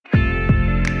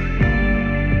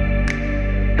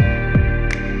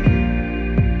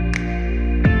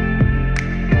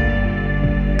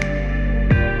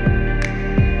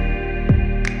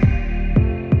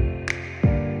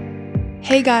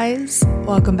Hey guys,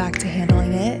 welcome back to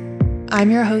Handling It.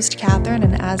 I'm your host, Catherine,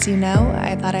 and as you know,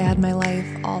 I thought I had my life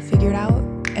all figured out,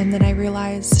 and then I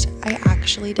realized I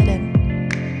actually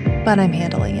didn't. But I'm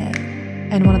handling it.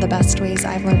 And one of the best ways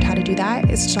I've learned how to do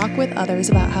that is to talk with others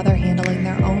about how they're handling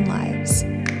their own lives.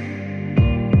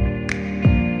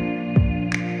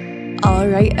 All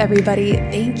right, everybody,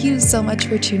 thank you so much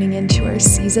for tuning in to our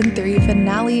Season 3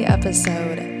 finale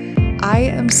episode. I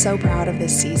am so proud of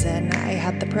this season. I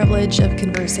had the privilege of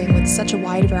conversing with such a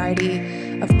wide variety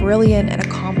of brilliant and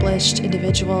accomplished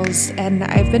individuals, and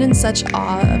I've been in such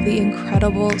awe of the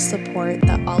incredible support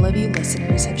that all of you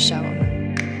listeners have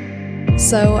shown.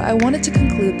 So I wanted to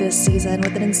conclude this season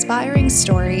with an inspiring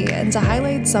story and to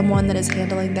highlight someone that is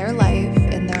handling their life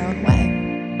in their own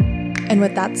way. And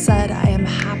with that said, I am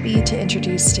happy to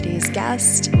introduce today's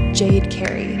guest, Jade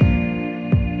Carey.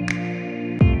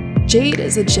 Jade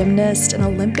is a gymnast and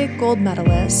Olympic gold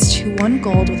medalist who won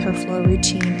gold with her floor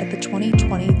routine at the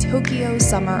 2020 Tokyo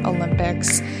Summer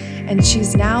Olympics, and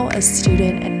she's now a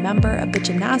student and member of the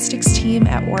gymnastics team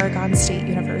at Oregon State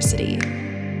University.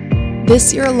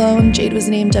 This year alone, Jade was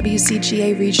named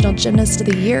WCGA Regional Gymnast of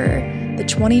the Year, the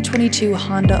 2022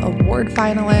 Honda Award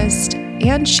finalist,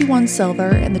 and she won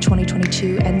silver in the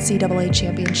 2022 NCAA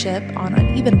Championship on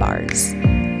uneven bars.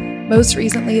 Most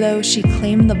recently, though, she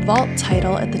claimed the vault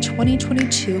title at the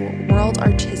 2022 World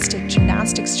Artistic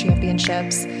Gymnastics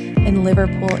Championships in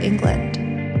Liverpool, England.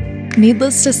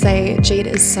 Needless to say, Jade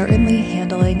is certainly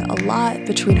handling a lot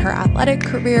between her athletic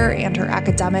career and her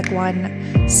academic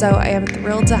one, so I am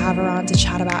thrilled to have her on to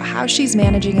chat about how she's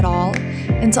managing it all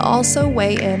and to also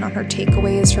weigh in on her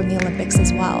takeaways from the Olympics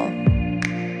as well.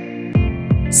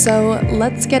 So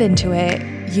let's get into it.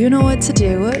 You know what to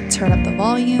do. Turn up the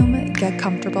volume, get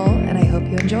comfortable, and I hope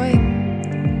you enjoy.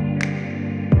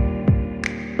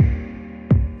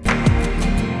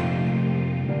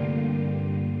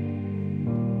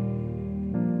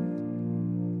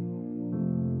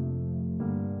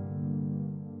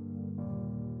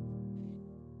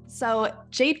 So,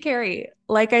 Jade Carey,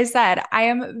 like I said, I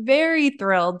am very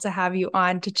thrilled to have you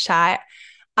on to chat.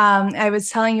 I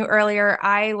was telling you earlier,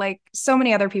 I, like so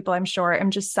many other people, I'm sure, am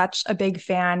just such a big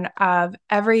fan of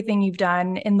everything you've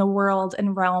done in the world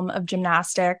and realm of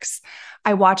gymnastics.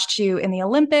 I watched you in the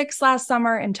Olympics last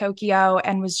summer in Tokyo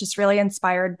and was just really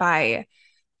inspired by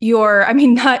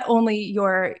not only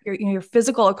your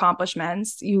physical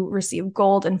accomplishments. You received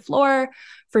gold in floor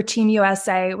for Team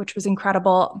USA, which was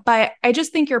incredible. But I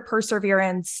just think your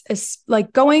perseverance is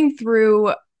like going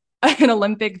through an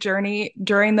Olympic journey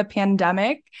during the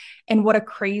pandemic, and what a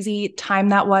crazy time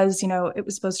that was. You know, it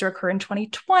was supposed to occur in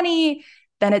 2020,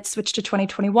 then it switched to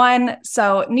 2021.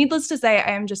 So needless to say,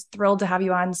 I am just thrilled to have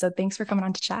you on. So thanks for coming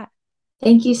on to chat.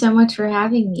 Thank you so much for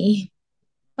having me.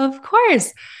 Of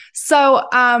course. So,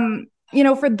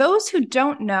 for those who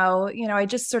don't know, I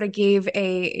just sort of gave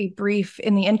a brief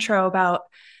in the intro about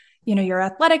your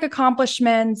athletic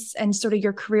accomplishments and sort of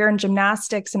your career in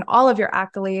gymnastics and all of your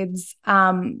accolades.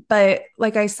 But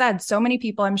like I said, so many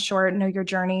people, I'm sure, know your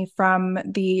journey from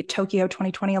the Tokyo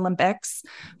 2020 Olympics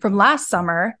from last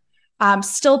summer.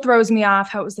 Still throws me off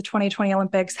how it was the 2020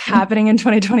 Olympics happening in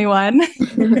 2021.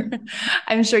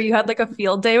 I'm sure you had like a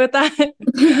field day with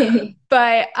that.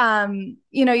 But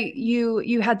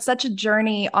you had such a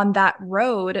journey on that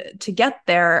road to get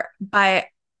there. But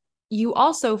you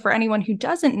also, for anyone who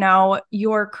doesn't know,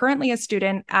 you're currently a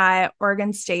student at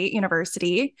Oregon State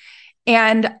University.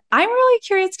 And I'm really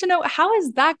curious to know, how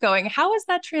is that going? How is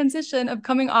that transition of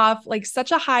coming off like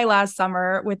such a high last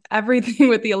summer with everything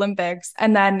with the Olympics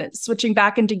and then switching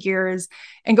back into gears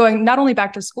and going not only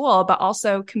back to school, but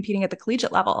also competing at the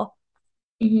collegiate level?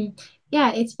 Mhm.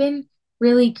 Yeah, it's been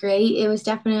really great. It was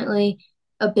definitely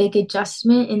a big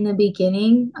adjustment in the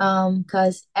beginning,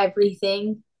 because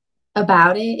everything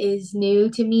about it is new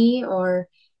to me, or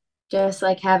just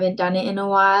like haven't done it in a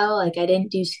while. Like I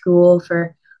didn't do school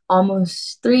for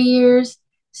almost 3 years,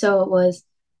 so it was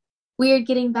weird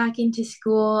getting back into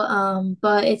school.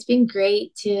 But it's been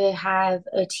great to have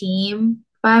a team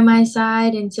by my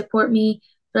side and support me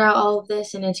throughout all of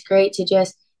this. And it's great to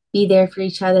just be there for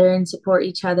each other and support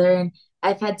each other. And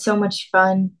I've had so much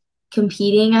fun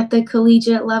competing at the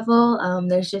collegiate level.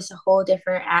 There's just a whole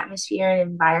different atmosphere and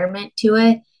environment to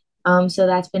it. So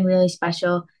that's been really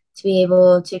special to be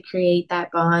able to create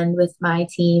that bond with my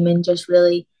team and just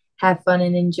really have fun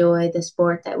and enjoy the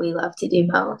sport that we love to do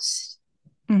most.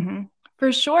 Mm-hmm.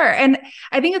 For sure. And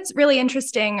I think it's really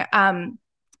interesting.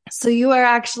 So you are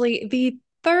actually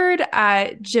third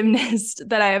gymnast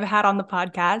that I have had on the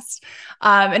podcast.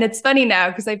 And it's funny now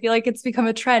because I feel like it's become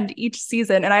a trend each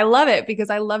season. And I love it because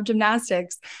I love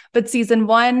gymnastics. But season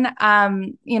one,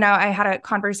 I had a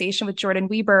conversation with Jordan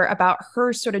Weber about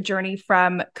her sort of journey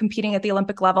from competing at the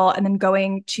Olympic level and then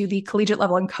going to the collegiate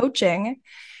level and coaching.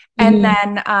 And Hmm.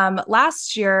 then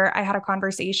last year, I had a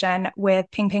conversation with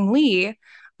Ping Ping Lee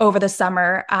over the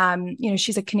summer.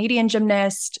 She's a Canadian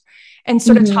gymnast and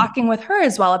sort of Hmm. talking with her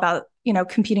as well about,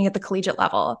 competing at the collegiate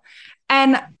level.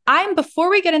 And before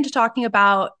we get into talking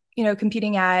about,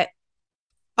 competing at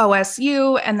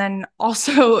OSU and then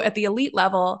also at the elite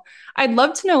level, I'd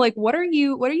love to know, like, what are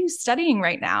you studying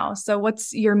right now? So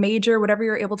what's your major, whatever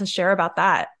you're able to share about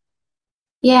that?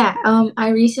 Yeah, I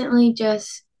recently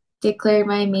just declared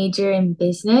my major in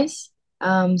business.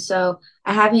 So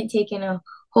I haven't taken a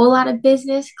whole lot of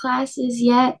business classes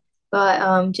yet,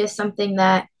 but just something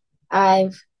that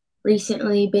I've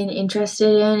recently been interested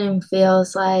in and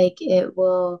feels like it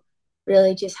will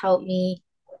really just help me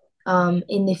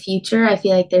in the future. I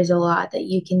feel like there's a lot that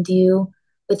you can do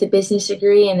with a business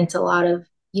degree, and it's a lot of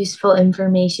useful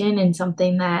information and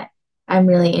something that I'm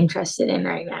really interested in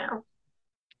right now.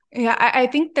 Yeah, I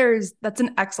think that's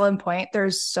an excellent point.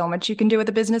 There's so much you can do with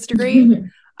a business degree.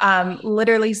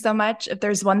 Literally so much. If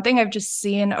there's one thing I've just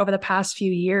seen over the past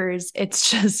few years,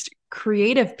 it's just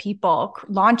creative people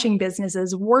launching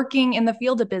businesses, working in the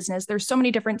field of business. There's so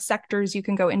many different sectors you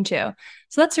can go into.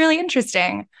 So that's really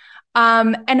interesting.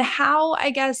 And how, I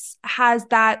guess, has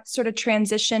that sort of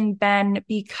transition been?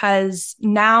 Because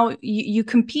now you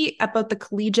compete at both the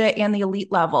collegiate and the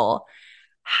elite level.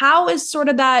 How is sort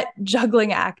of that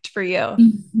juggling act for you?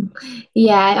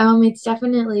 Yeah, it's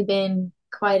definitely been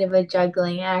quite of a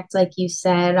juggling act, like you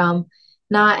said.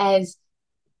 Not as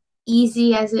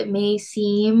easy as it may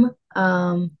seem.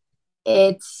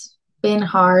 It's been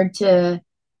hard to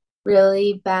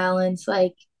really balance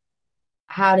like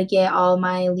how to get all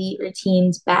my elite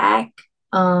routines back.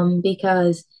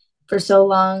 Because for so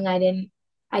long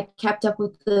I kept up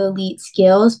with the elite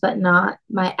skills, but not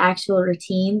my actual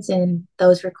routines, and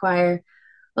those require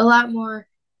a lot more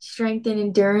strength and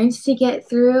endurance to get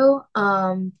through.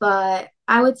 But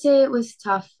I would say it was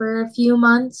tough for a few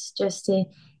months just to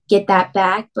get that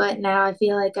back. But now I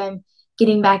feel like I'm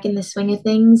getting back in the swing of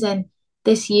things. And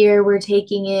this year we're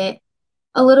taking it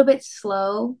a little bit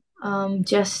slow,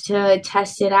 just to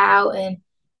test it out and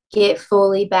get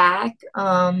fully back.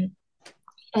 And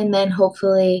then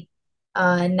hopefully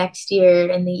next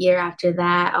year and the year after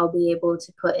that, I'll be able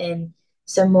to put in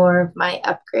some more of my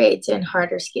upgrades and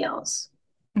harder skills.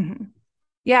 Mhm.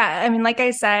 Yeah, I mean, like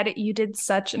I said, you did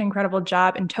such an incredible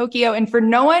job in Tokyo. And for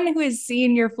no one who has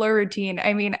seen your floor routine,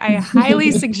 I mean, I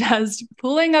highly suggest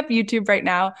pulling up YouTube right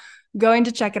now, going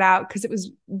to check it out because it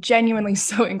was genuinely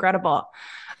so incredible.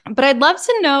 But I'd love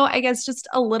to know, I guess, just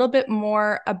a little bit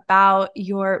more about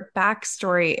your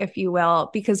backstory, if you will,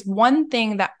 because one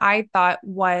thing that I thought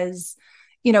was,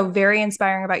 very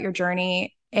inspiring about your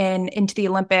journey into the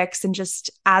Olympics and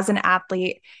just as an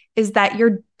athlete is that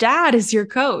your dad is your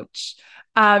coach.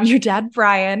 Your dad,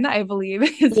 Brian, I believe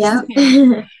is his Yeah.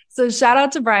 name. So shout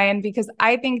out to Brian because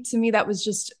I think to me that was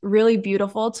just really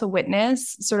beautiful to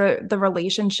witness sort of the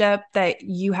relationship that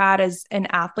you had as an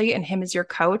athlete and him as your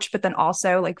coach, but then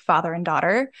also like father and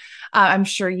daughter. I'm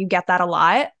sure you get that a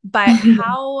lot. But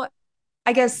how,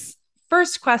 I guess,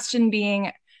 first question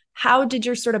being, how did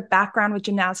your sort of background with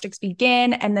gymnastics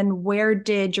begin? And then where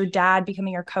did your dad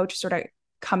becoming your coach sort of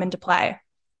come into play?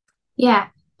 Yeah.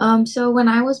 So when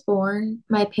I was born,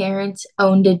 my parents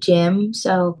owned a gym,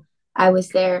 so I was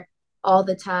there all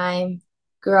the time.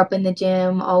 Grew up in the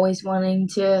gym, always wanting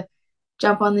to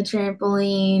jump on the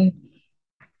trampoline,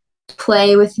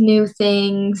 play with new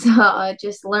things,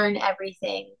 just learn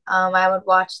everything. I would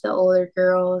watch the older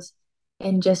girls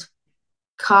and just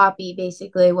copy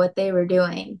basically what they were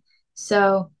doing.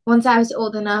 So once I was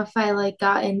old enough, I like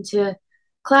got into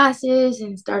classes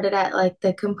and started at like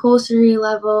the compulsory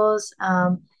levels.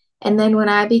 And then when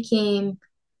I became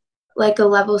like a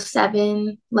level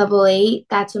seven, level eight,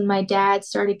 that's when my dad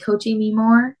started coaching me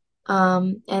more,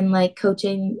 and like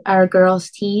coaching our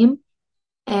girls' team.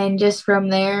 And just from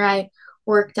there, I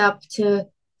worked up to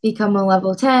become a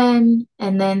level 10.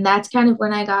 And then that's kind of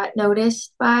when I got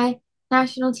noticed by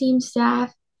national team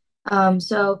staff.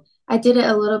 So I did it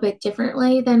a little bit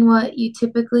differently than what you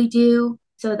typically do.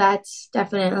 So that's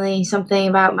definitely something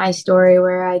about my story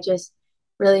where I just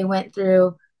really went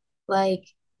through like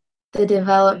the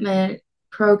development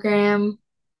program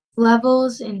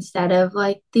levels instead of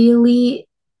like the elite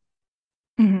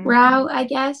Mhm. route, I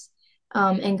guess,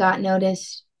 and got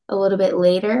noticed a little bit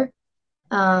later.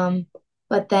 Um,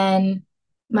 but then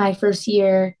my first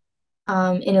year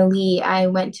in elite, I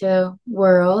went to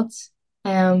Worlds,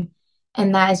 um,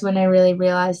 and that is when I really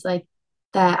realized like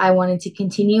that I wanted to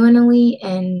continue in elite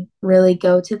and really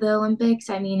go to the Olympics.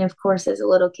 I mean, of course, as a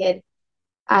little kid,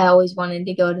 I always wanted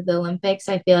to go to the Olympics.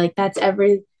 I feel like that's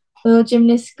every little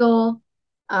gymnast goal.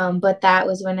 But that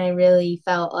was when I really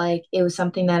felt like it was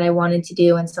something that I wanted to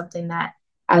do and something that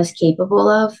I was capable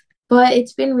of. But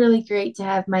it's been really great to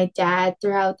have my dad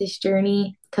throughout this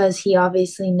journey because he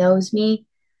obviously knows me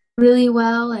really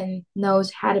well and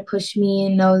knows how to push me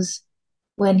and knows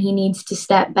when he needs to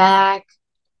step back.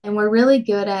 And we're really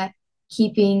good at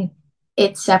keeping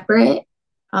it separate.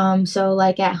 So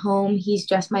like at home, he's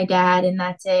just my dad and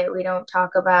that's it. We don't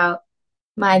talk about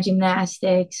my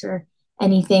gymnastics or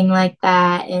anything like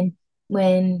that. And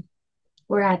when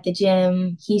we're at the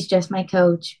gym, he's just my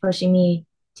coach, pushing me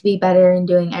to be better and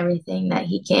doing everything that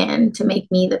he can to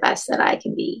make me the best that I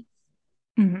can be.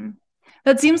 Mhm.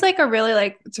 That seems like a really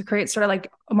like to create sort of like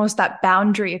almost that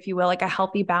boundary, if you will, like a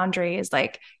healthy boundary is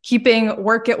like keeping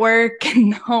work at work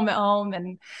and home at home.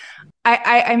 And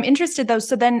I'm interested though.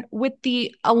 So then with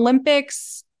the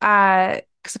Olympics, because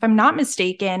if I'm not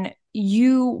mistaken,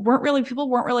 people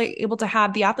weren't really able to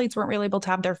have the athletes weren't really able to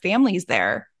have their families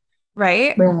there,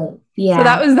 right? Right. So Yeah.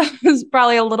 that was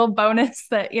probably a little bonus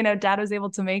that, dad was able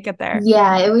to make it there.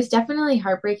 Yeah, it was definitely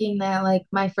heartbreaking that like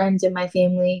my friends and my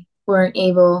family weren't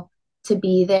able to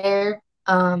be there.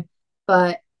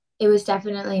 But it was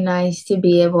definitely nice to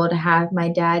be able to have my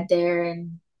dad there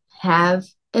and have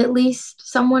at least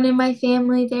someone in my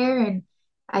family there. And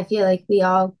I feel like we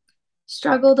all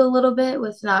struggled a little bit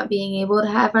with not being able to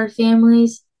have our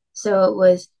families. So it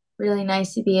was really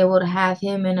nice to be able to have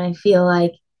him. And I feel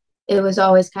like it was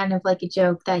always kind of like a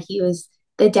joke that he was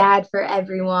the dad for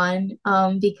everyone,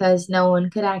 because no one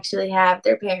could actually have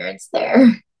their parents there.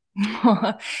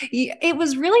 It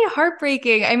was really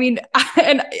heartbreaking. I mean,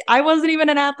 and I wasn't even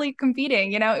an athlete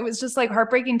competing, it was just like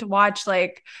heartbreaking to watch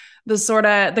like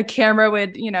the camera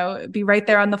would, be right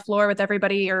there on the floor with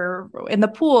everybody or in the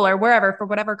pool or wherever for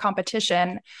whatever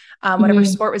competition, whatever Mhm.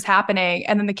 sport was happening.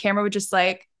 And then the camera would just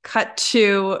like cut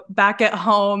to back at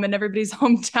home and everybody's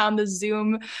hometown, the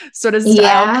Zoom sort of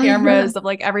style Yeah. cameras of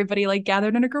like everybody like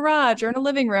gathered in a garage or in a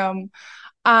living room.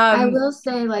 I Um, will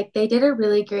say, like, they did a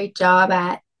really great job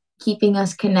at keeping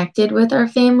us connected with our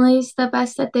families the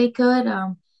best that they could.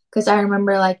 Because I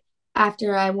remember, like,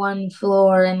 after I won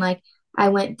floor and, like, I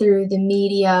went through the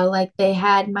media, like, they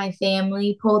had my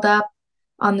family pulled up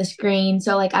on the screen.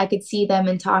 So, like, I could see them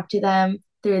and talk to them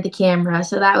through the camera.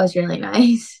 So that was really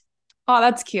nice. Oh,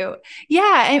 that's cute.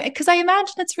 Yeah, because I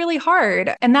imagine it's really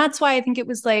hard. And that's why I think it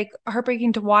was like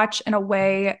heartbreaking to watch in a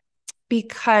way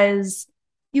because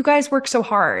you guys work so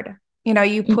hard.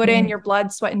 You put in Mhm. your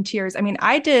blood, sweat, and tears. I mean,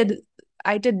 I did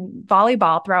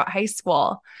volleyball throughout high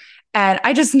school. And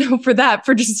I just know for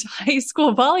just high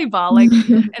school volleyball, like,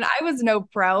 and I was no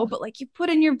pro, but like you put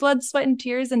in your blood, sweat, and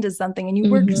tears into something and you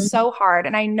work Mhm. so hard.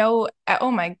 And I know,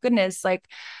 oh my goodness, like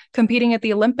competing at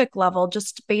the Olympic level,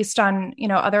 just based on,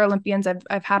 other Olympians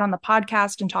I've had on the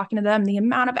podcast and talking to them, the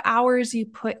amount of hours you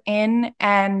put in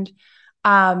and,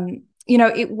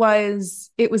 it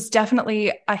was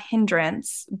definitely a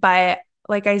hindrance, but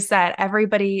like I said,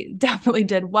 everybody definitely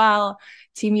did well.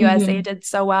 Team USA Mhm. did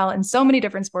so well in so many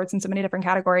different sports and so many different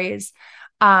categories.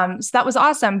 So that was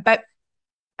awesome. But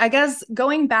I guess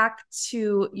going back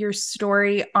to your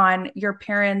story on your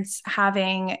parents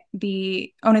owning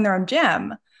their own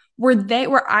gym,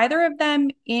 were either of them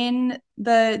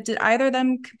did either of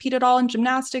them compete at all in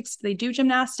gymnastics? Did they do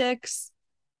gymnastics?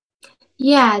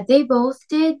 Yeah, they both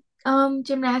did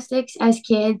gymnastics as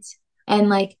kids and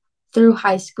like through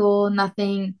high school,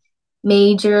 nothing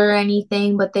major or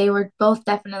anything, but they were both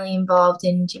definitely involved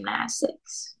in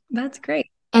gymnastics. That's great.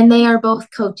 And they are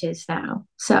both coaches now.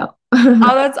 So,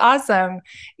 Oh, that's awesome.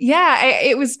 Yeah,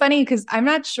 it was funny because I'm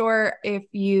not sure if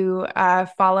you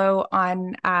follow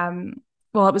on,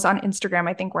 well, it was on Instagram,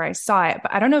 I think, where I saw it,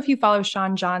 but I don't know if you follow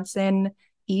Sean Johnson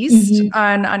East mhm.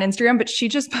 on Instagram, but she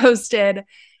just posted,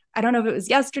 I don't know if it was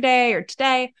yesterday or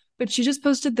today, but she just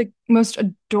posted the most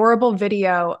adorable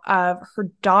video of her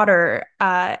daughter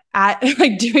at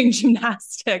like doing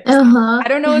gymnastics. Uh-huh. I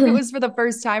don't know if it was for the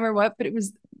first time or what, but it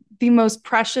was the most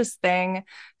precious thing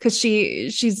because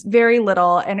she's very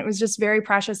little and it was just very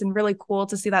precious and really cool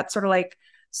to see that sort of like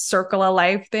circle of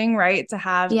life thing, right? To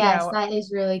have, Yes, that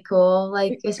is really cool.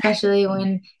 Like, especially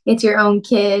when it's your own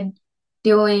kid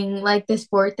doing like the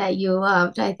sport that you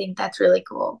loved. I think that's really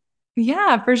cool.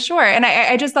 yeah, for sure. And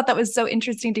I just thought that was so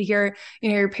interesting to hear,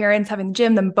 your parents having the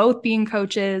gym, them both being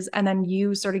coaches, and then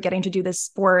you sort of getting to do this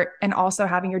sport and also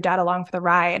having your dad along for the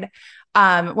ride.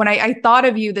 When I thought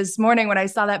of you this morning when I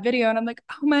saw that video, and I'm like,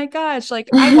 oh my gosh, like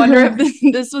I wonder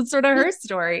if this was sort of her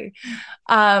story.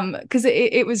 Because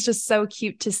it was just so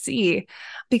cute to see.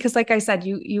 Because like I said,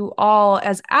 you all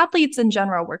as athletes in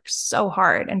general work so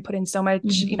hard and put in so much,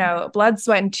 Mhm. blood,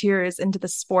 sweat, and tears into the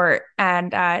sport.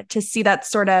 And to see that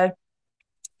sort of,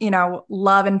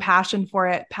 love and passion for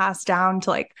it passed down to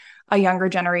like a younger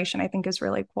generation, I think is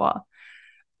really cool.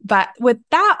 But with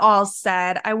that all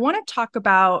said, I want to talk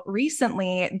about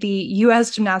recently the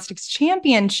US Gymnastics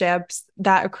Championships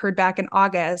that occurred back in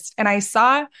August. And I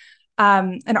saw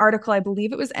an article, I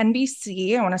believe it was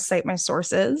NBC. I want to cite my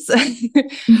sources,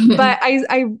 but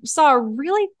I saw a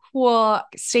really cool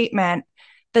statement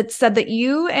that said that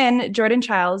you and Jordan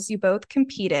Childs, you both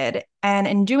competed. And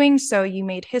in doing so, you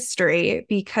made history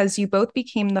because you both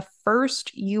became the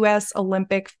first US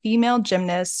Olympic female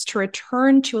gymnasts to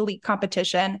return to elite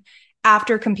competition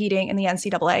after competing in the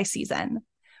NCAA season,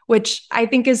 which I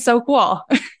think is so cool.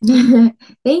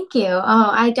 Thank you. Oh,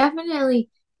 I definitely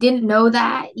didn't know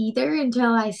that either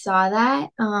until I saw that.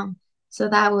 So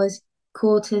that was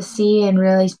cool to see and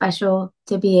really special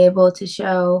to be able to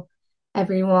show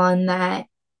everyone that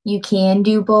you can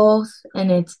do both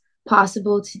and it's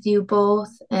possible to do both.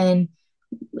 And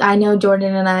I know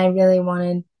Jordan and I really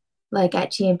wanted, like at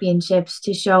championships,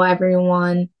 to show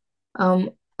everyone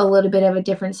um, a little bit of a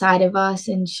different side of us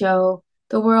and show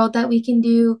the world that we can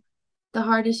do the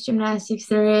hardest gymnastics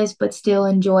there is, but still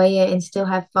enjoy it and still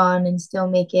have fun and still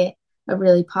make it a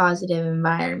really positive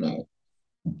environment.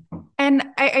 And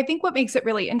I think what makes it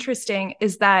really interesting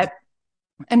is that,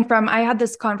 and from I had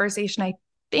this conversation, I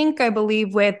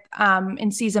believe with in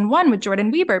season one with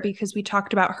Jordan Weber, because we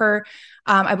talked about her.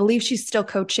 I believe she's still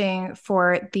coaching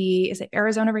for is it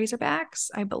Arizona Razorbacks?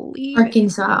 I believe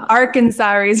Arkansas.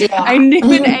 Arkansas Razor. I Yeah.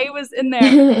 knew an A was in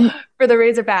there for the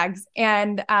Razorbacks.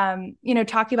 And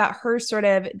talking about her sort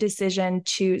of decision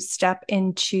to step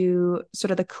into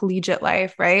sort of the collegiate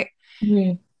life, right?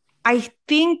 Mhm. I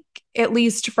think at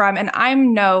least from, and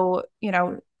I'm no,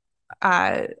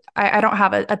 I don't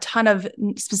have a ton of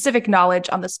specific knowledge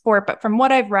on the sport, but from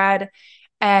what I've read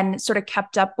and sort of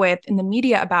kept up with in the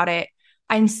media about it,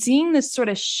 I'm seeing this sort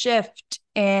of shift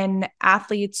in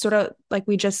athletes, sort of like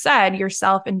we just said,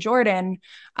 yourself and Jordan,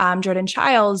 Jordan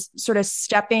Childs, sort of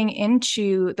stepping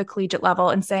into the collegiate level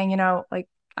and saying, like,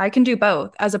 I can do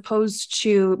both, as opposed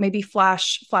to maybe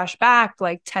flash back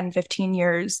like 10, 15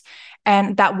 years.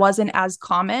 And that wasn't as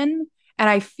common. And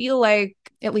I feel like,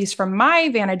 at least from my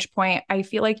vantage point, I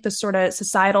feel like the sort of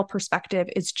societal perspective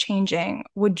is changing.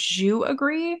 Would you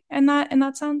agree in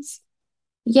that sense?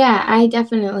 Yeah, I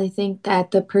definitely think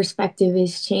that the perspective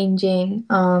is changing.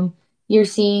 You're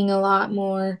seeing a lot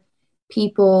more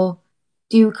people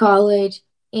do college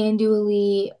and do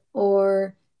elite,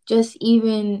 or just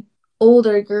even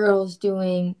older girls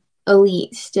doing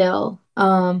elite still.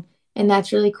 And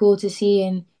that's really cool to see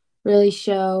and really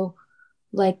show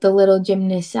like the little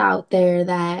gymnasts out there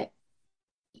that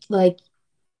like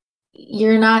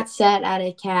you're not set at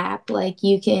a cap. Like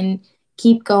you can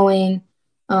keep going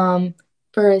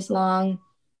for as long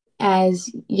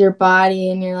as your body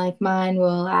and your like mind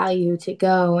will allow you to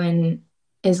go. And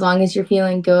as long as you're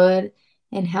feeling good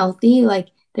and healthy, like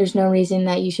there's no reason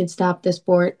that you should stop the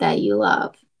sport that you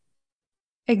love.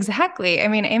 Exactly. I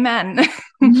mean, amen.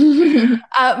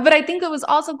 But I think it was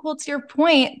also cool to your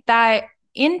point that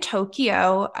in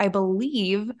Tokyo, I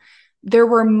believe there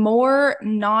were more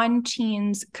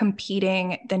non-teens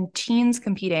competing than teens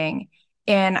competing.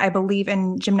 And I believe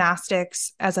in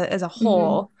gymnastics as a Mhm.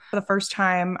 whole for the first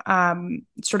time,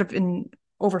 sort of in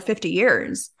over 50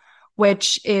 years,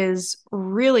 which is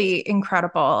really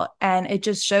incredible. And it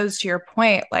just shows, to your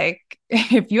point, like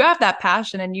if you have that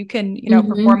passion and you can,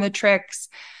 perform Mhm. the tricks,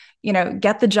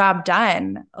 get the job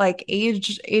done, like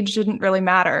age didn't really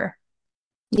matter.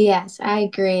 Yes, I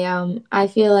agree. I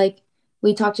feel like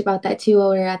we talked about that too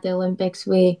while we were at the Olympics.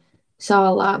 We saw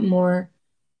a lot more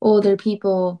older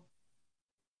people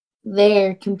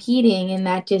there competing, and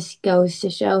that just goes to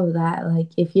show that like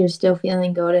if you're still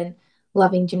feeling good and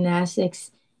loving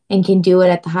gymnastics and can do it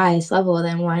at the highest level,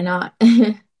 then why not?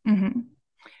 Mhm.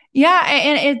 Yeah,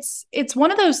 and it's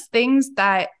one of those things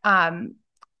that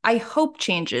I hope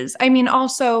changes. I mean,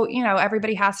 also,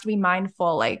 everybody has to be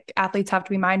mindful, like athletes have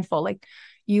to be mindful, like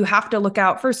you have to look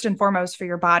out first and foremost for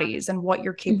your bodies and what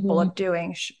you're capable Hmm. of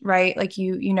doing, right? Like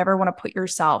you never want to put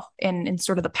yourself in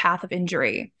sort of the path of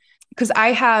injury. Because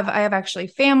I have actually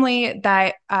family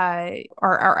that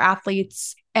are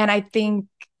athletes, and I think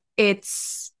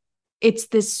it's it's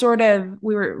this sort of,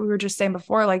 we were just saying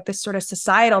before, like this sort of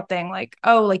societal thing, like,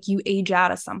 oh, like you age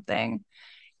out of something.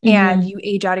 and Hmm. you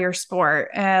age out of your sport.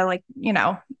 Like,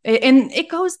 and it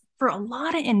goes for a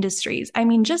lot of industries. I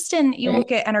mean, just in, you Right.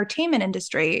 look at entertainment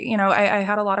industry, I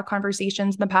had a lot of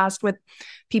conversations in the past with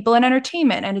people in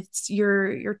entertainment, and it's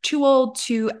you're too old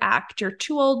to act, you're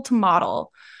too old to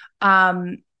model.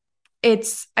 Um,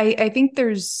 I think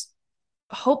there's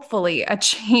hopefully a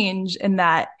change in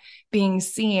that being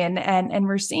seen, and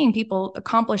we're seeing people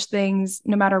accomplish things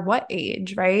no matter what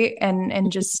age, right?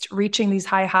 And just reaching these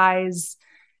high highs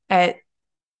at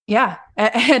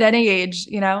at any age.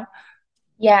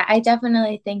 Yeah, I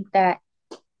definitely think that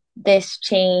this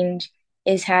change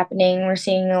is happening. We're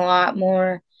seeing a lot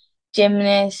more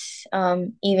gymnasts,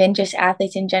 even just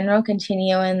athletes in general,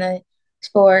 continue in the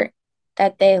sport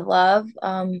that they love,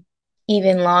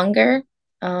 even longer,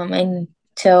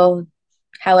 until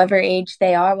however age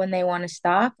they are when they want to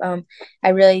stop. I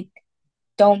really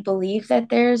don't believe that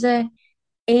there's a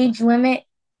age limit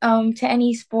to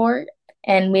any sport.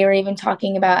 And we were even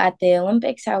talking about at the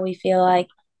Olympics how we feel like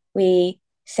we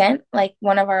sent like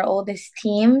one of our oldest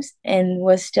teams and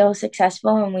was still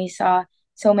successful. And we saw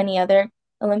so many other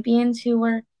Olympians who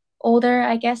were older,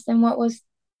 I guess, than what was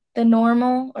the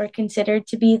normal or considered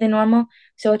to be the normal.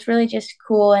 So it's really just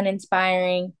cool and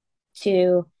inspiring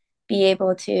to be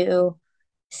able to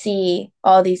see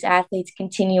all these athletes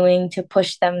continuing to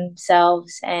push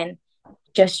themselves and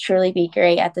just truly be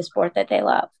great at the sport that they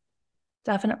love.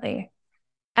 Definitely.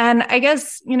 And I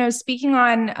guess, speaking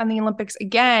on the Olympics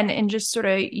again and just sort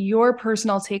of your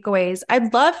personal takeaways,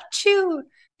 I'd love to,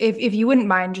 if you wouldn't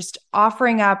mind, just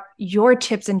offering up your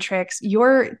tips and tricks,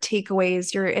 your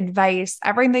takeaways, your advice,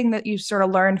 everything that you've sort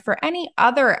of learned for any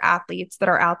other athletes that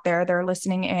are out there that are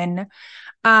listening in.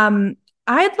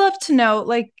 I'd love to know,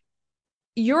 like,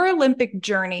 your Olympic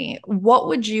journey, what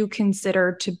would you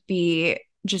consider to be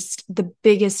just the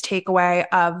biggest takeaway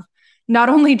of not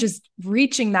only just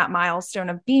reaching that milestone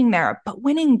of being there, but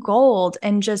winning gold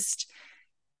and just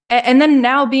and then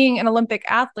now being an Olympic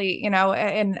athlete,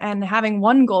 and having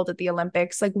won gold at the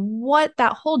Olympics, like what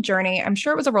that whole journey, I'm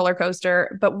sure it was a roller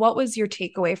coaster, but what was your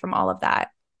takeaway from all of that?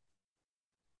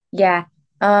 Yeah,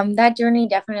 that journey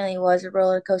definitely was a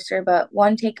roller coaster, but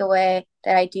one takeaway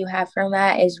that I do have from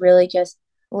that is really just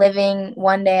living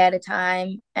one day at a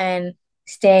time and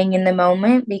staying in the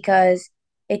moment because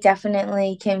it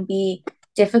definitely can be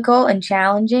difficult and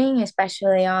challenging,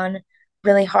 especially on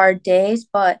really hard days,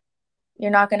 but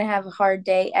you're not going to have a hard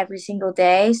day every single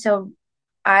day. So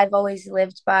I've always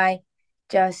lived by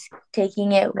just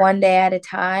taking it one day at a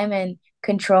time and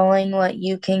controlling what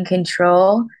you can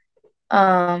control.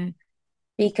 Um,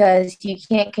 because you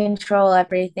can't control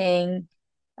everything.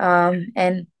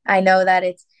 And I know that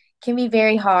it can be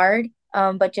very hard,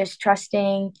 but just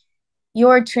trusting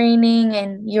your training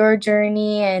and your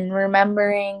journey and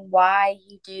remembering why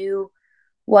you do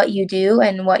what you do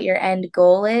and what your end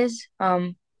goal is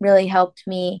really helped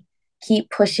me keep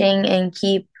pushing and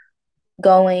keep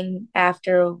going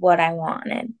after what I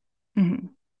wanted. Mm-hmm.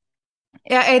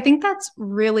 Yeah, I think that's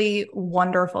really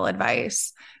wonderful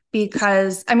advice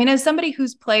because, I mean, as somebody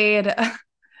who's played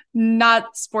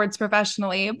not sports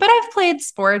professionally, but I've played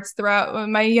sports throughout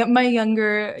my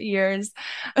younger years,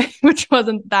 which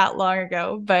wasn't that long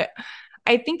ago. But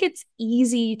I think it's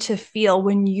easy to feel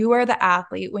when you are the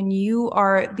athlete, when you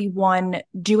are the one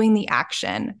doing the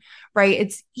action, right?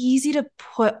 It's easy to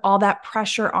put all that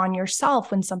pressure on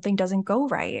yourself when something doesn't go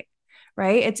right,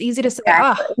 right? It's easy to say,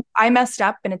 "Oh, Exactly. I messed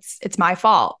up and it's my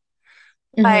fault."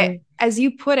 But Hmm. as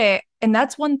you put it, and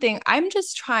that's one thing, I'm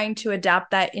just trying to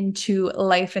adapt that into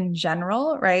life in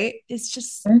general, right? It's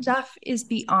just stuff is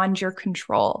beyond your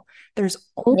control. There's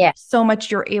only Yeah. so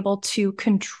much you're able to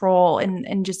control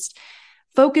and just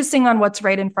focusing on what's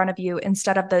right in front of you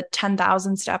instead of the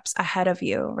 10,000 steps ahead of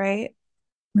you, right?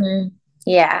 Mhm.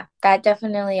 Yeah, that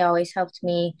definitely always helped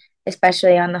me,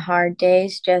 especially on the hard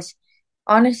days. Just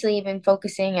honestly, even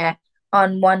focusing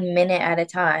on 1 minute at a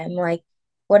time. Like,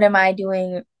 what am I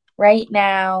doing right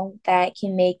now that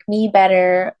can make me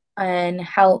better and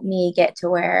help me get to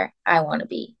where I want to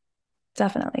be?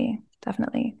 Definitely.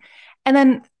 Definitely. And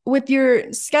then with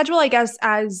your schedule, I guess,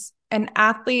 as an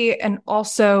athlete and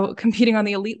also competing on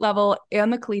the elite level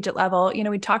and the collegiate level,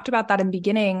 we talked about that in the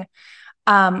beginning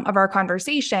of our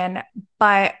conversation,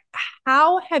 but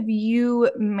how have you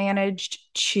managed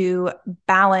to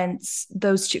balance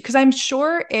those two? Because I'm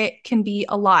sure it can be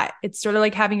a lot. It's sort of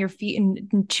like having your feet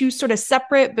in two sort of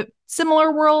separate but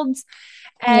similar worlds.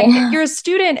 And Yeah. you're a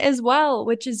student as well,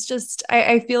 which is just,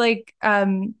 I feel like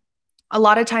a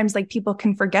lot of times like people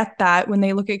can forget that when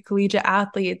they look at collegiate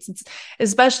athletes. It's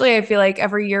especially I feel like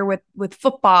every year with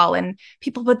football, and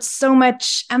people put so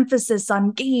much emphasis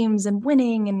on games and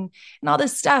winning and all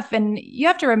this stuff, and you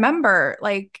have to remember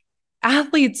like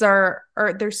athletes are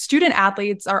or their student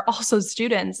athletes are also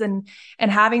students, and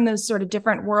having those sort of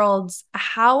different worlds.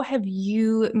 How have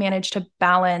you managed to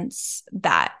balance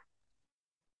that?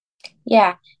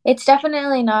 Yeah, it's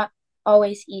definitely not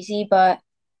always easy, but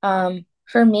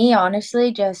for me,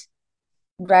 honestly, just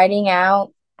writing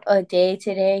out a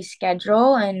day-to-day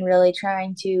schedule and really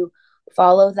trying to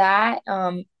follow that,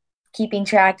 keeping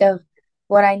track of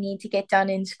what I need to get done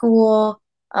in school,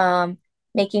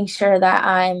 making sure that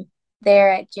I'm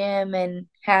there at gym and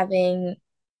having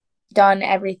done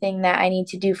everything that I need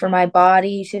to do for my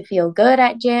body to feel good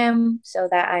at gym so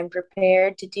that I'm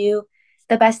prepared to do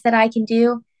the best that I can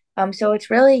do. So it's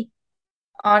really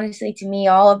honestly to me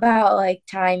all about like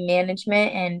time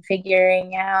management and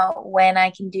figuring out when I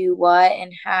can do what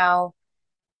and how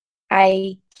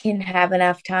I can have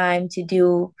enough time to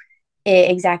do it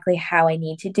exactly how I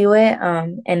need to do it,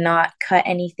 and not cut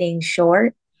anything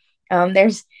short.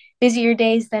 There's busier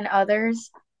days than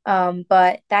others,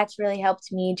 but that's really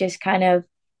helped me just kind of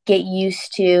get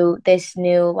used to this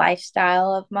new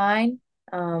lifestyle of mine.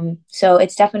 So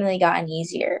it's definitely gotten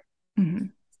easier. Mm-hmm.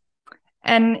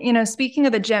 And, speaking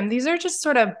of the gym, these are just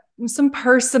sort of some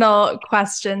personal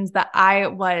questions that I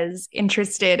was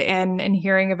interested in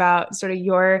hearing about sort of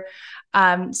your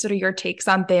takes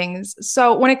on things.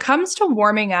 So when it comes to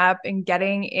warming up and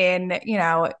getting in,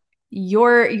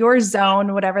 your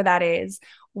zone, whatever that is,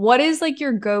 what is like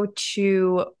your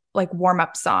go-to like warm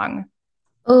up song?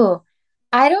 Oh,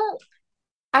 I don't,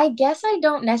 I guess I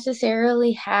don't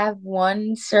necessarily have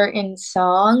one certain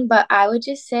song, but I would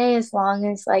just say as long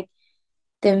as like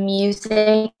the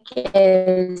music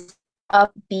is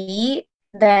upbeat,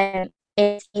 then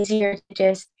it's easier to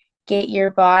just get your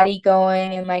body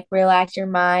going and like relax your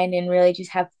mind and really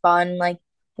just have fun, like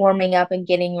warming up and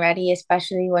getting ready,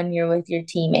 especially when you're with your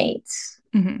teammates.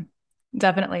 Mhm.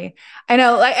 Definitely. I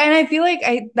know, like, and I feel like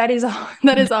that is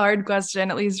that is a hard question,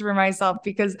 at least for myself,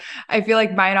 because I feel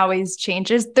like mine always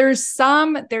changes. There's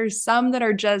some that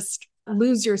are just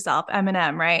lose yourself,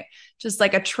 Eminem, right? Just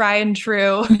like a try and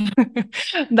true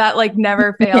that like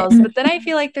never fails. But then I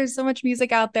feel like there's so much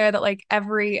music out there that like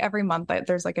every month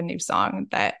there's like a new song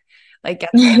that like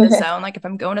gets me in the zone, like if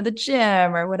I'm going to the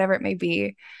gym or whatever it may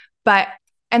be. But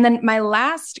and then my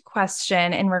last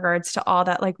question in regards to all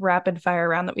that like rapid fire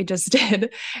round that we just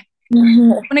did,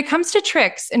 when it comes to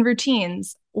tricks and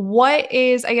routines, what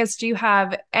is, I guess, do you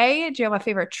have a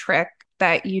favorite trick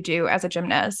that you do as a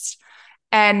gymnast?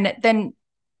 And then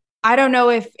I don't know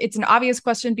if it's an obvious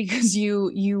question because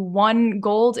you won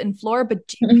gold in floor, but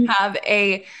do you have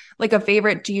a like a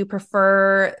favorite? Do you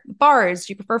prefer bars?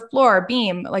 Do you prefer floor,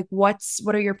 beam? Like what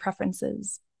are your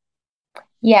preferences?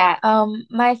 Yeah,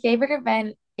 my favorite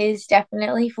event is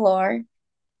definitely floor.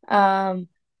 Um,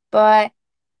 but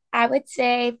I would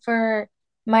say for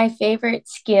my favorite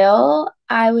skill,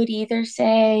 I would either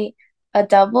say a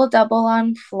double double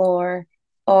on floor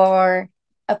or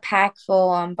a pack full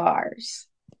on bars.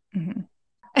 Mhm.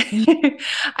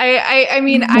 I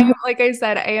mean, I'm like I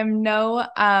said, I am no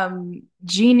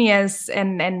genius,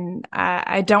 and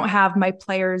I don't have my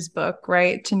player's book,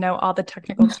 right, to know all the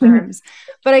technical terms,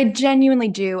 but I genuinely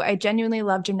do. I genuinely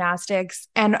love gymnastics,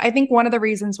 and I think one of the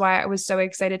reasons why I was so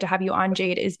excited to have you on,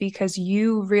 Jade, is because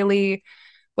you really,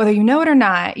 whether you know it or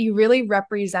not, you really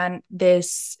represent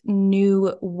this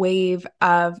new wave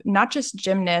of not just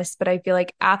gymnasts, but I feel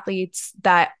like athletes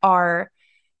that are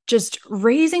just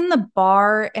raising the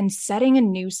bar and setting a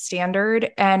new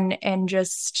standard, and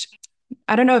just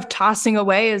I don't know if tossing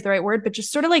away is the right word, but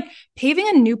just sort of like paving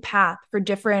a new path for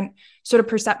different sort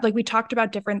of like we talked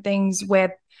about different things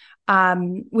with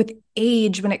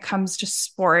age when it comes to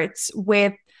sports,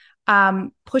 with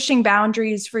pushing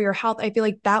boundaries for your health. I feel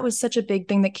like that was such a big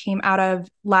thing that came out of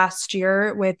last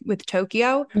year with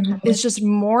Tokyo, is just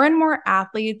more and more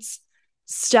athletes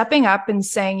stepping up and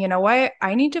saying, you know what,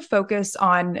 I need to focus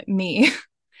on me.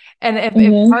 And if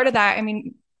Hmm. part of that, I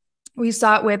mean, we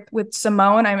saw it with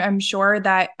Simone. I'm sure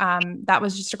that that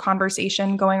was just a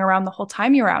conversation going around the whole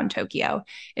time you're out in Tokyo,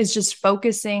 is just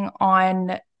focusing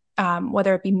on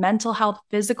whether it be mental health,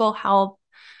 physical health,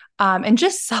 and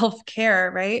just self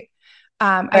care, right?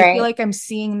 I feel Right. like I'm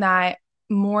seeing that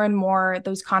more and more.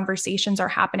 Those conversations are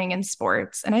happening in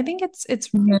sports, and I think it's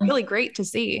Mhm. really great to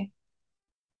see.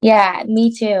 Yeah,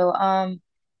 me too.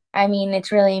 I mean,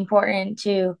 it's really important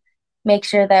to make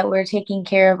sure that we're taking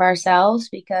care of ourselves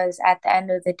because at the end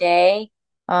of the day,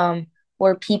 um,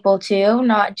 we're people too,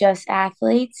 not just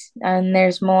athletes. And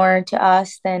there's more to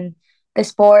us than the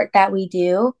sport that we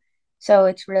do. So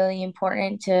it's really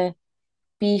important to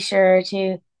be sure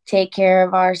to take care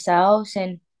of ourselves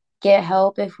and get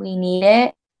help if we need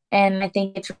it. And I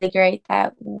think it's really great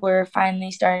that we're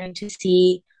finally starting to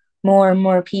see more and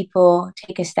more people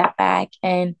take a step back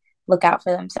and look out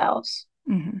for themselves.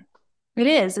 Mm-hmm. It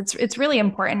is. It's really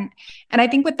important. And I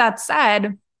think with that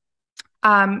said,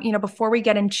 before we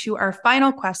get into our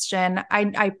final question,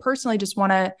 I personally just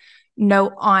want to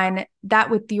note on that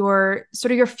with your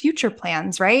sort of your future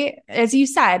plans, right? As you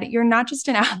said, you're not just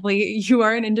an athlete, you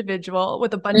are an individual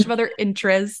with a bunch of other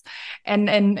interests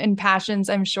and passions,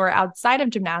 I'm sure, outside of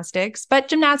gymnastics, but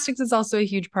gymnastics is also a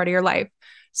huge part of your life.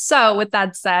 So with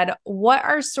that said, what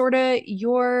are sort of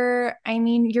your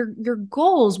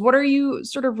goals? What are you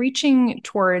sort of reaching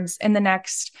towards in the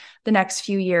next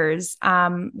few years,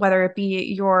 whether it be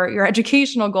your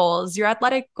educational goals, your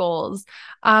athletic goals,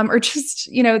 or just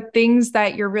things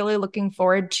that you're really looking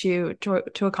forward to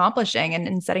accomplishing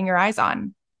and setting your eyes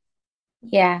on.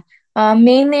 Yeah.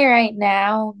 Mainly right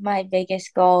now, my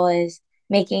biggest goal is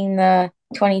making the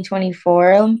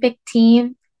 2024 Olympic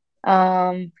team.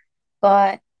 Um,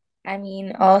 but I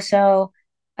mean, also,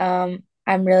 I'm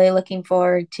really looking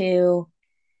forward to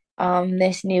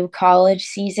this new college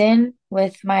season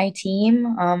with my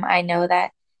team. I know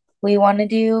that we want to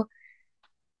do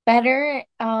better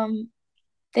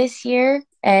this year.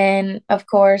 And of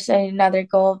course, another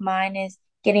goal of mine is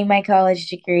getting my college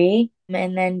degree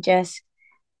and then just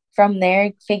from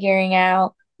there, figuring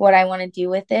out what I want to do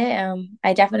with it.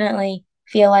 I definitely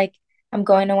feel like I'm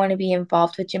going to want to be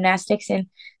involved with gymnastics in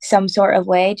some sort of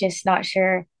way, just not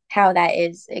sure how that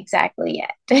is exactly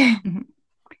yet. Mhm.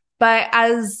 But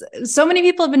as so many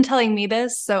people have been telling me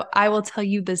this, so I will tell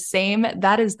you the same.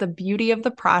 That is the beauty of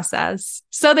the process.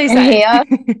 So they say. Yeah.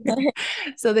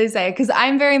 So they say, because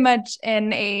I'm very much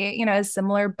in a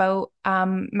similar boat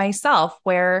myself,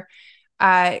 where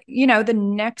the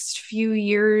next few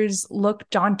years look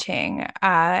daunting.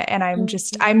 And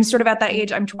I'm sort of at that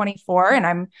age. I'm 24 and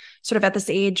I'm sort of at this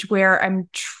age where I'm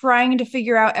trying to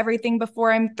figure out everything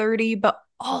before I'm 30, but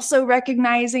also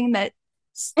recognizing that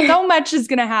so much is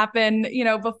going to happen,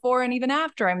 before and even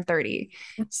after I'm 30.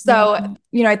 So,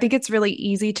 I think it's really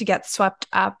easy to get swept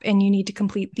up and you need to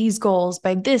complete these goals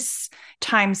by this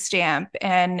timestamp.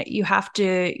 And you have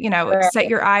to, set Right.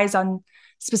 your eyes on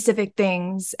specific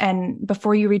things and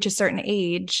before you reach a certain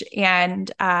age.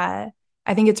 And I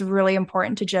think it's really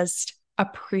important to just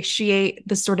appreciate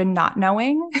the sort of not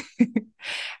knowing.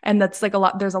 And that's like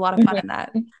there's a lot of fun in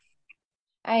that.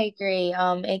 I agree.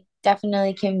 It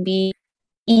definitely can be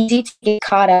easy to get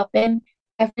caught up in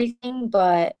everything,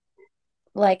 but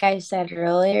like I said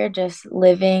earlier, just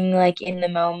living like in the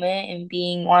moment and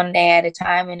being one day at a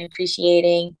time and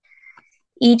appreciating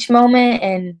each moment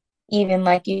and even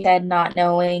like you said, not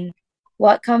knowing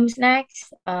what comes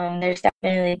next. There's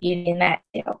definitely beauty in that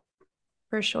too.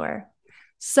 For sure.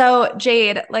 So,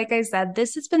 Jade, like I said,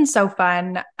 this has been so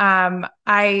fun.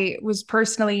 I was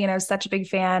personally, such a big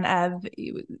fan of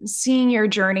seeing your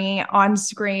journey on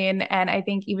screen, and I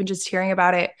think even just hearing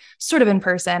about it sort of in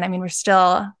person. I mean, we're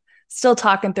still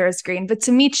talking through a screen, but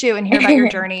to meet you and hear about your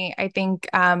journey, I think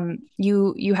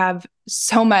you have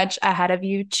so much ahead of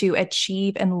you to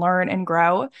achieve and learn and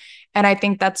grow. And I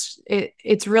think that's it.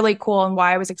 It's really cool, and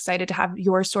why I was excited to have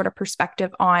your sort of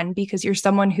perspective on because you're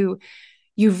someone who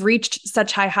you've reached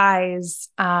such high highs.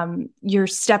 You're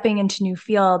stepping into new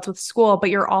fields with school, but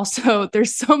you're also,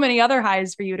 there's so many other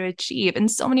highs for you to achieve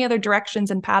and so many other directions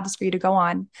and paths for you to go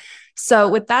on. So,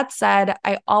 with that said,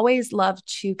 I always love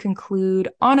to conclude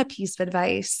on a piece of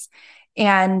advice.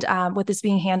 And with this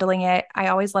being handling it, I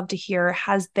always love to hear,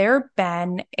 has there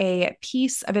been a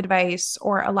piece of advice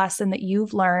or a lesson that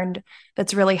you've learned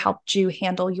that's really helped you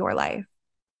handle your life?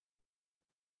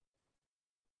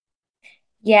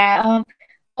 Yeah,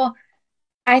 well,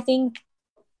 I think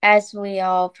as we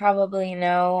all probably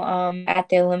know, at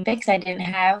the Olympics, I didn't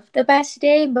have the best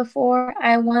day before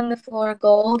I won the floor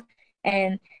gold.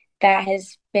 And that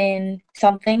has been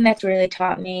something that's really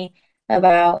taught me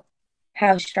about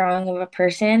how strong of a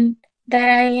person that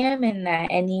I am and that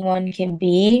anyone can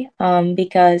be,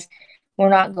 because we're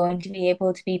not going to be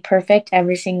able to be perfect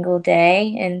every single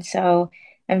day. And so,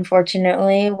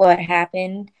 unfortunately, what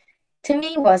happened to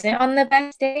me wasn't on the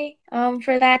best day,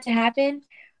 for that to happen.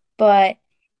 But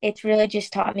it's really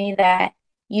just taught me that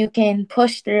you can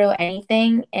push through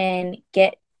anything and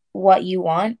get what you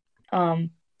want,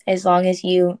 as long as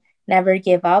you never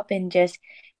give up and just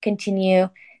continue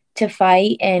to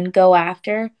fight and go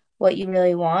after what you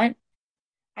really want.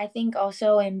 I think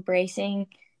also embracing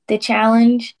the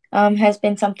challenge has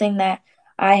been something that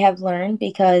I have learned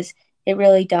because it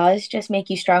really does just make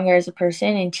you stronger as a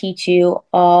person and teach you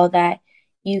all that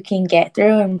you can get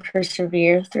through and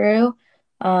persevere through.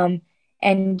 Um,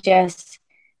 and just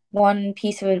one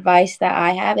piece of advice that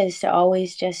I have is to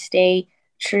always just stay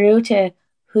true to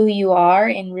who you are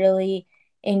and really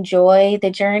enjoy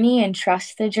the journey and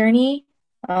trust the journey.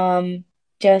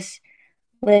 Just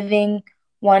living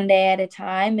one day at a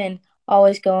time and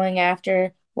always going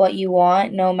after what you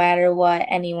want, no matter what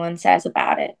anyone says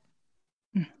about it.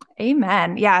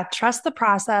 Amen. Yeah, trust the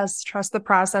process, trust the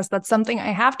process. That's something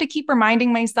I have to keep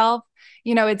reminding myself.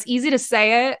 It's easy to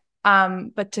say it,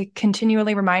 but to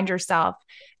continually remind yourself,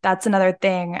 that's another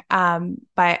thing.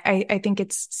 But I think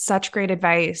it's such great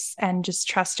advice, and just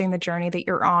trusting the journey that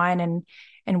you're on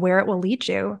and where it will lead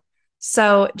you.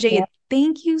 So, Jade, Yeah.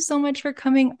 thank you so much for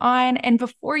coming on. And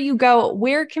before you go,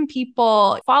 where can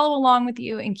people follow along with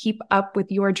you and keep up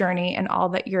with your journey and all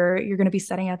that you're going to be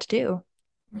setting out to do?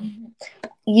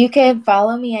 You can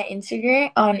follow me at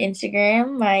Instagram on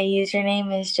Instagram. My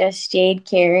username is just Jade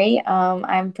Carey.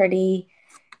 I'm pretty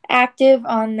active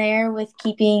on there with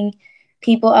keeping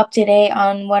people up to date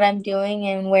on what I'm doing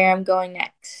and where I'm going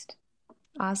next.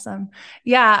 Awesome.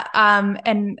 Yeah.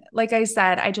 And like I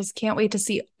said, I just can't wait to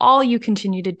see all you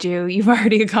continue to do. You've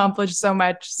already accomplished so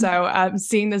much. So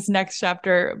seeing this next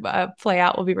chapter play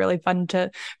out will be really fun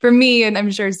for me, and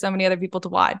I'm sure so many other people to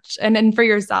watch, and for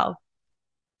yourself.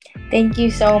 Thank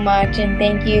you so much, and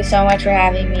thank you so much for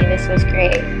having me. This was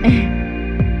great.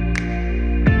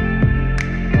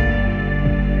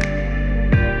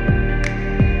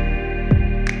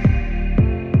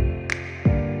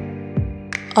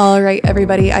 All right,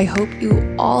 everybody. I hope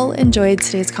you all enjoyed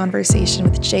today's conversation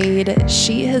with Jade.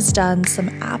 She has done some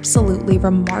absolutely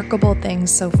remarkable things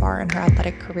so far in her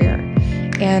athletic career,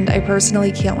 and I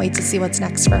personally can't wait to see what's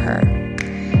next for her.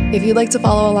 If you'd like to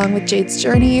follow along with Jade's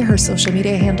journey, her social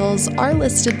media handles are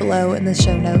listed below in the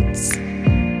show notes.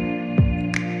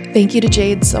 Thank you to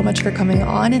Jade so much for coming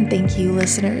on, and thank you,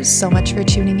 listeners, so much for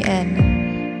tuning in.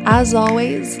 As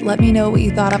always, let me know what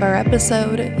you thought of our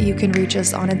episode. You can reach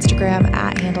us on Instagram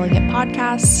at Handling It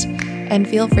Podcast, and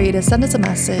feel free to send us a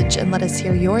message and let us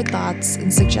hear your thoughts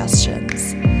and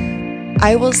suggestions.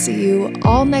 I will see you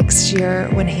all next year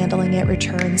when Handling It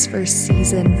returns for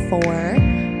season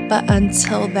 4. But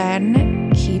until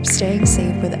then, keep staying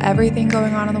safe with everything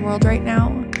going on in the world right now,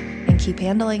 and keep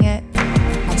handling it.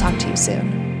 I'll talk to you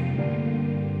soon.